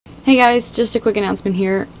Hey guys, just a quick announcement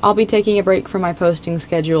here. I'll be taking a break from my posting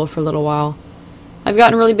schedule for a little while. I've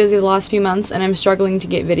gotten really busy the last few months and I'm struggling to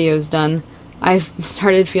get videos done. I've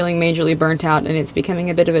started feeling majorly burnt out and it's becoming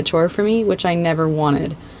a bit of a chore for me, which I never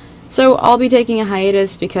wanted. So I'll be taking a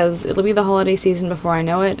hiatus because it'll be the holiday season before I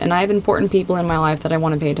know it, and I have important people in my life that I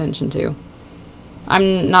want to pay attention to.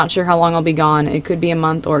 I'm not sure how long I'll be gone. It could be a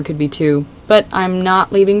month or it could be 2, but I'm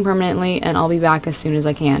not leaving permanently and I'll be back as soon as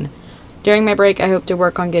I can. During my break, I hope to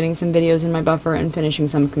work on getting some videos in my buffer and finishing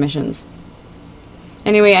some commissions.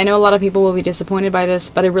 Anyway, I know a lot of people will be disappointed by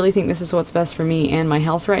this, but I really think this is what's best for me and my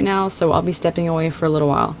health right now, so I'll be stepping away for a little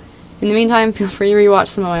while. In the meantime, feel free to rewatch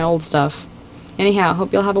some of my old stuff. Anyhow,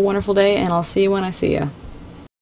 hope you'll have a wonderful day, and I'll see you when I see ya.